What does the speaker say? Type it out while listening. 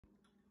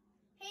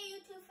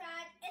Too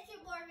Fat. It's your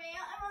boy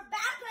Rayo, and we're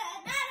back with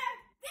another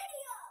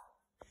video.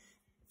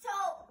 So,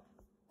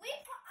 I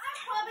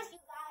promised you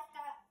guys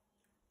that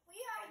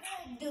we are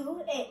going to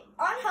do an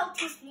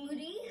unhealthy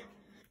smoothie.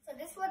 So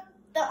this was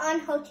the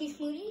unhealthy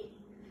smoothie,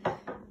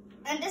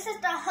 and this is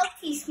the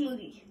healthy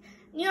smoothie.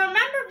 You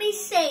remember me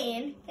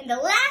saying in the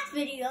last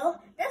video,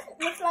 this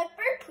looks like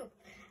bird poop,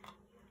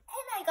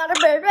 and I got a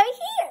bird right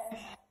here.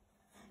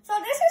 So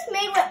this is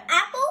made with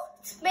apple,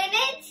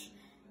 spinach,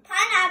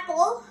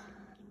 pineapple,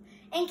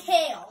 and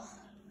kale.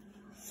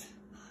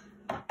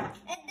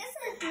 And this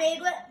is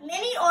made with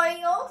mini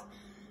Oreos,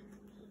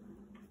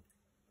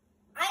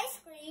 ice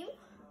cream,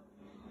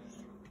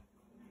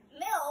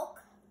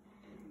 milk,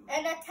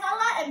 and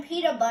Nutella and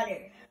peanut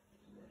butter.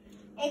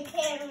 And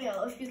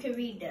caramel, if you can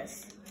read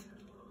this.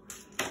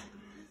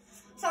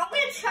 So I'm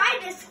going to try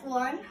this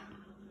one.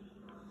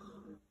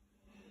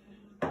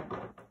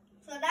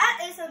 So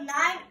that is a 10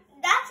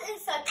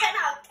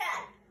 out of 10.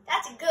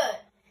 That's good.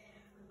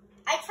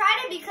 I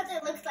tried it because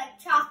it looks like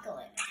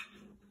chocolate.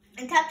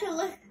 And have to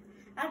look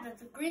at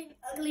the green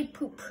ugly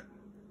poop.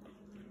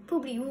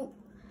 Poopy whoop.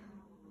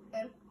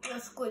 And a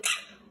squid.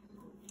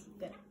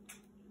 Good.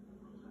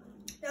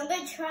 Now I'm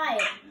going to try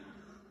it.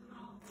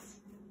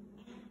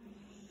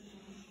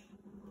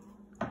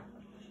 I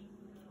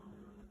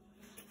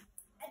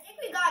think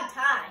we got a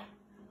tie.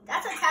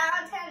 That's a 10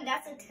 out of 10.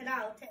 That's a 10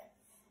 out of 10.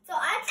 So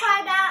I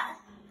tried that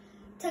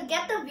to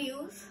get the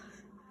views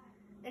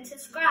and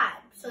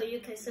subscribe. So you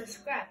can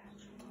subscribe.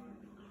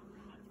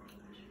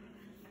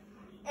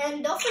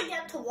 And don't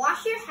forget to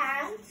wash your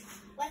hands,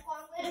 like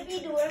what I'm going to be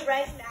doing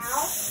right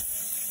now.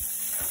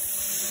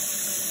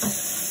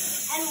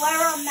 And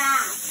wear a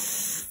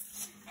mask.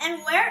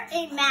 And wear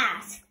a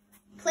mask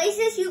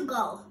places you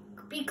go.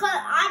 Because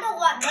I don't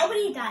want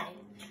nobody dying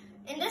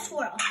in this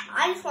world.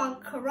 I just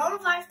want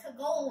coronavirus to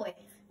go away.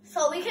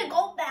 So we can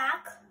go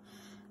back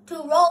to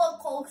roller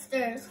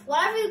coasters.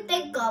 Whatever you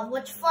think of,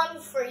 what's fun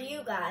for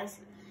you guys.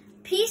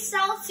 Peace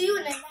out. See you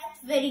in the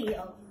next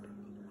video.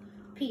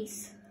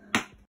 Peace.